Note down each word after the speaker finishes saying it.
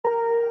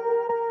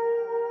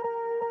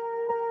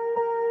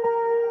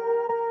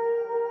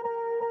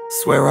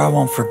Swear I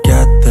won't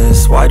forget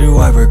this, why do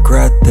I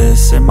regret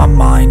this? In my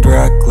mind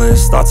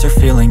reckless, thoughts are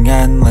feeling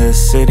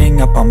endless. Sitting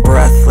up, I'm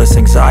breathless,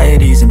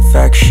 anxiety's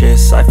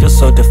infectious. I feel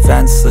so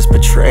defenseless,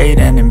 betrayed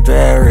and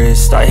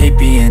embarrassed. I hate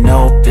being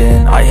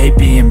open, I hate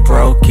being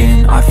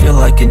broken. I feel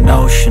like an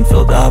ocean,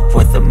 filled up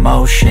with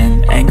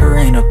emotion. Anger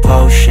ain't a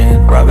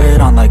potion, rub it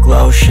on like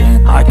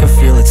lotion. I can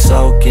feel it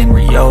soaking,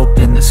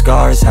 reopen, the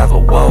scars have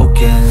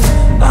awoken.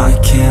 I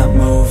can't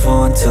move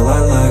on till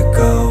I let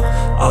go.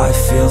 I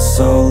feel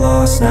so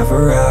lost,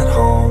 never at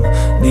home.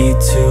 Need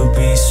to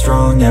be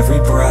strong, every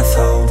breath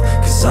hold.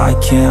 Cause I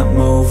can't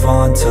move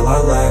on till I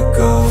let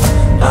go.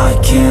 I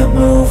can't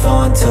move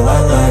on till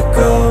I let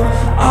go.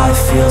 I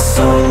feel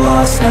so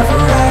lost, never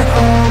at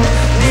home.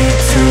 Need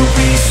to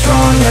be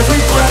strong,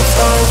 every breath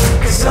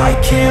hold. Cause I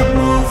can't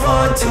move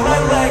on till I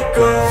let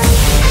go.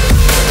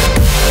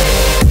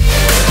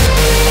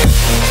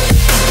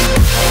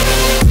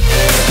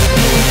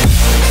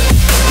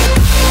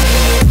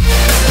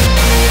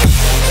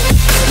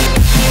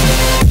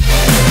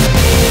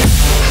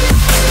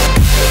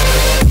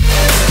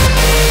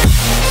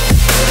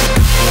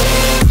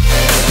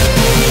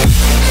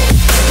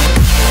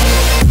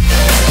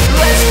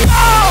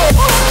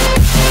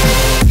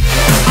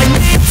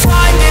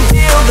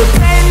 The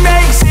pain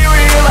makes it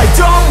real, I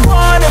don't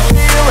wanna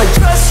feel, I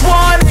just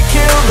wanna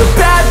kill the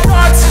bad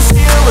thoughts and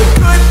steal a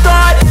good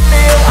thought and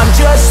feel. I'm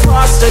just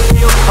lost, I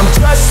feel, I'm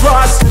just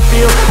lost, I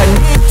feel. I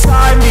need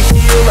time to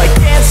heal, I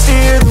can't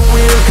steer the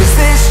wheel. Cause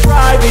this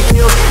drive it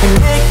kills,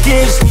 and it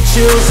gives me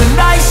chills. A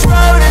nice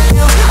road it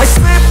feels, I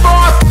slip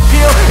off the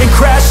peel and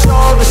crash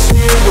all the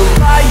steel. Will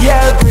I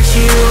ever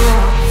heal?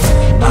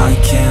 I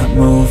can't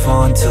move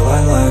on till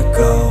I let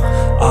go.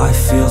 I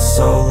feel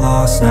so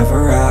lost,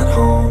 never at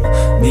home.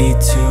 Need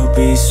to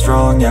be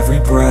strong, every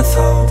breath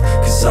hold.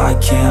 Cause I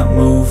can't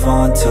move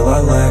on till I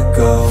let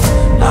go.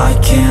 I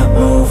can't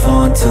move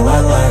on till I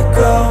let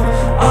go.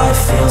 I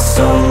feel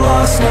so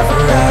lost,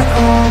 never at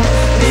home.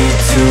 Need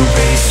to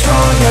be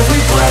strong,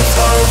 every breath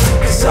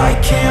hold. Cause I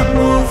can't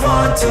move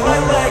on till I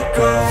let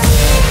go.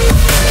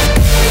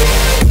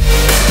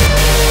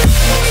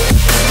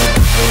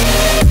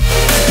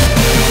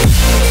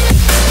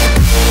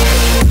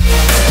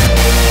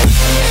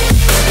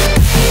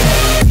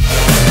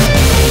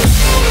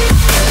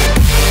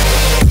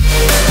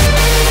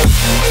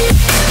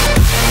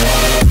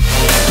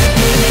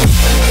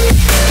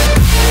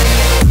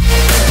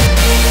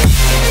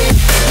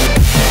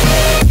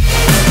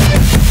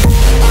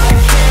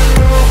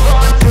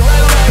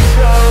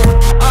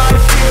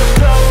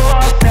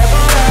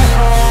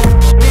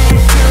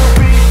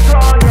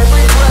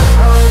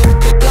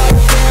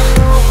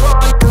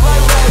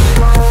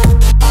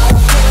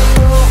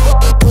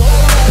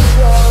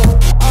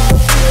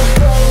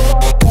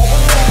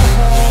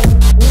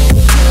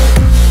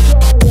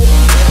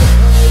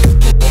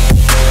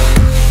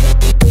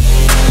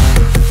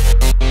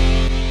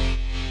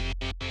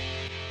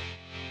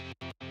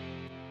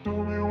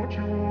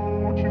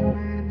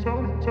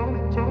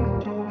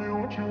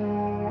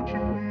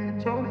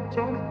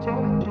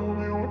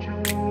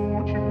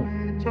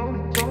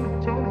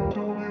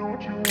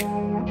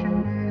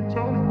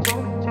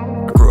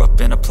 I grew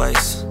up in a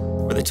place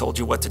where they told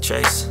you what to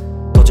chase,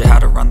 told you how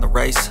to run the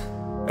race.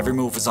 Every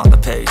move was on the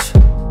page,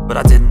 but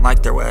I didn't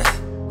like their way.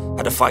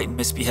 Had to fight and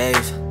misbehave,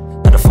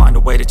 had to find a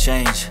way to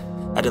change,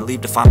 had to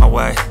leave to find my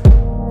way.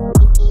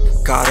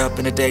 Caught up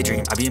in a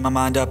daydream, I beat my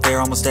mind up there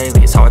almost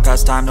daily. It's how I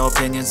pass time, no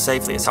opinions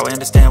safely. It's how I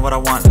understand what I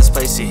want in this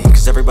place, see.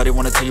 Cause everybody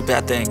wanna tell you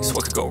bad things,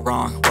 what could go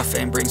wrong, what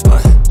fame brings.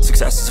 But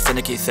success is a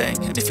finicky thing,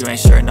 and if you ain't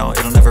sure, no,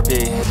 it'll never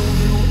be.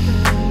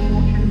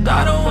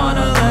 I don't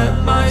wanna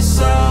let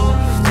myself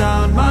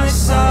down,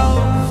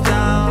 myself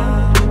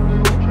down.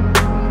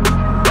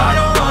 I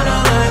don't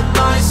wanna let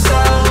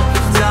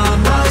myself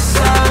down,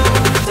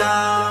 myself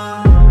down.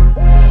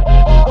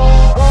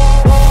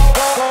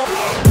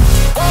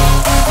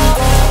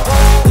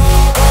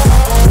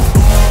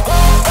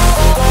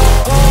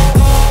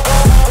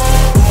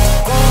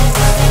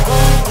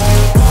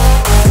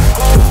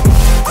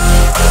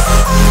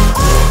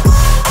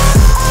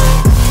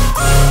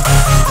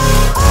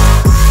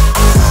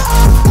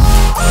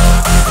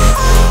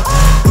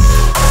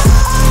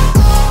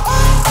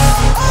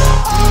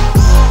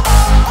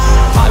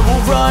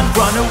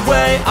 Run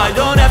away, I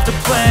don't have to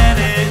plan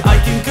it. I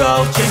can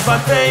go, change my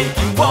fate,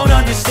 you won't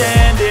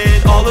understand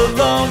it. All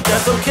alone,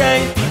 that's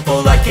okay,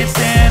 people I can't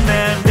stand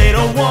them. They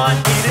don't want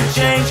me to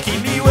change,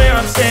 keep me where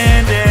I'm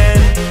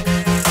standing.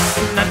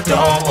 And I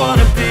don't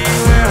wanna be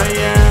where I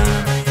am,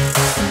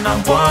 and I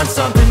want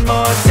something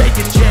more, take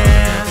a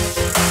chance.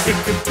 It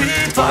could be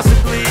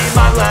possibly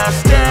my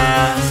last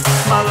dance,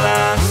 my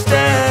last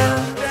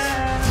dance.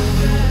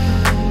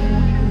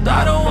 And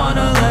I don't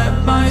wanna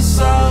let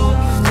myself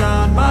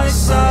down,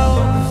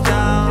 myself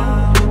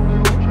down.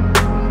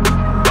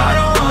 I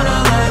don't wanna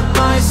let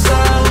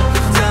myself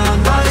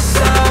down,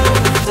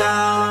 myself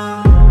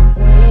down.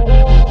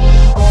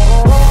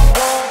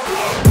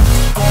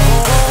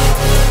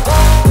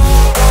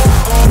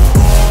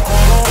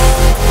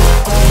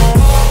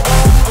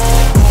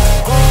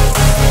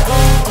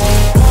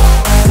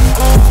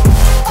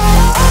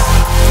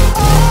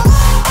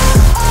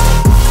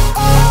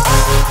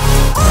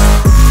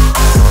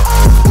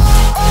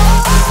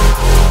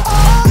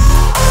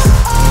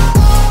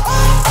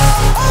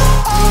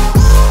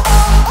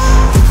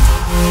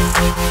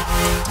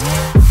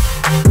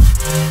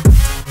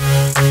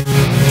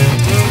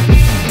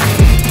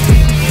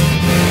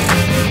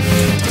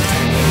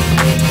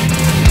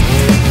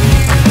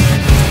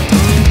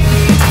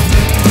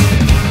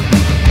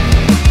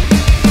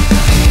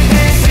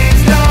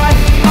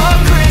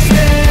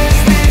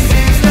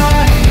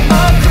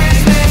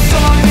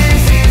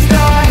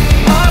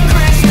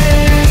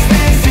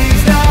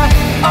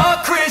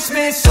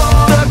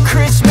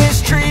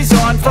 Christmas tree's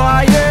on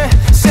fire,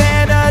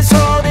 Santa's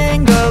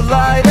holding the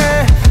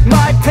lighter.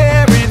 My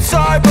parents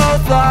are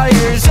both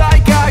liars, I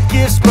got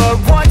gifts but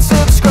 1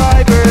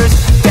 subscribers.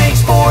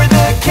 Thanks for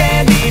the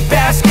candy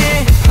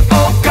basket,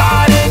 oh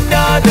got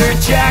another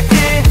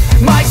jacket.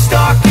 My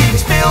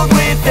stocking's filled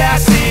with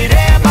acid,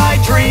 am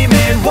I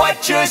dreaming?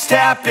 What just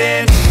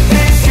happened?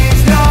 This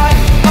is not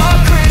a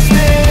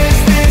Christmas,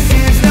 this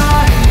is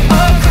not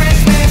a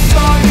Christmas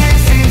song.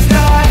 This is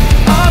not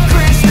a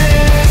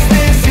Christmas,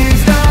 this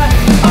is not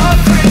a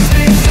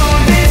Christmas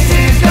song. This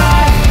is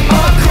not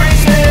a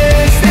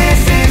Christmas,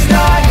 this is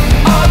not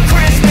a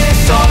Christmas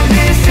song.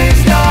 This is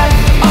not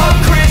a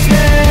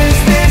Christmas,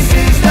 this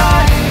is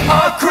not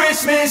a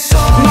Christmas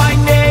song. My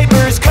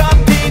neighbors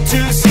compete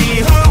to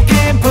see who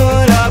can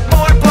put up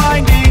more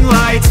blinding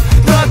lights.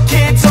 The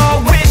kids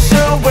all wish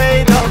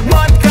away the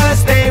month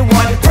 'cause they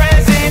want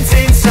presents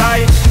in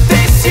sight.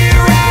 This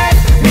year had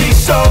me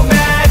so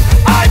mad,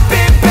 I've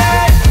been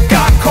bad,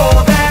 got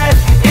coal that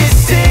is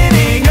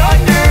sitting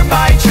under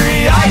my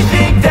tree. I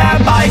think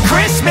that my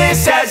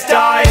Christmas has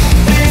died.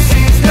 This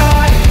is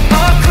not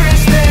a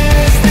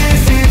Christmas,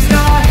 this is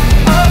not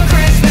a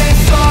Christmas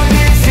song.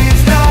 This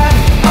is not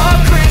a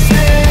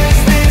Christmas,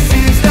 this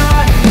is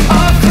not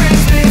a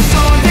Christmas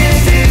song.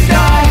 This is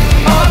not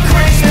a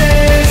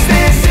Christmas,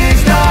 this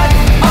is not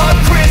a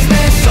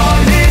Christmas song.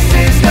 This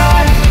is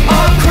not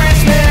a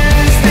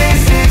Christmas,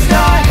 this is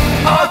not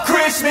a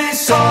Christmas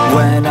song.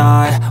 When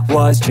I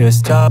was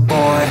just a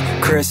boy,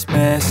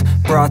 Christmas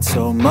brought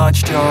so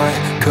much joy.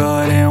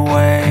 Couldn't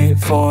wait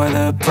for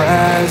the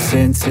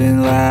presents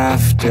and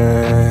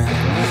laughter.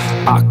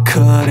 I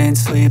couldn't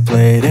sleep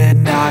late at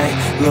night,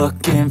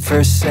 looking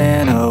for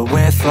Santa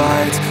with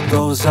lights.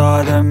 Those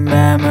are the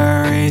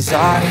memories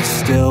I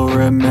still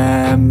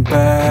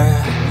remember.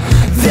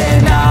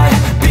 Then I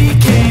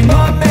became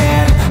a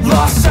man,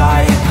 lost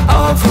sight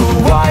of who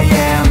I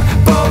am.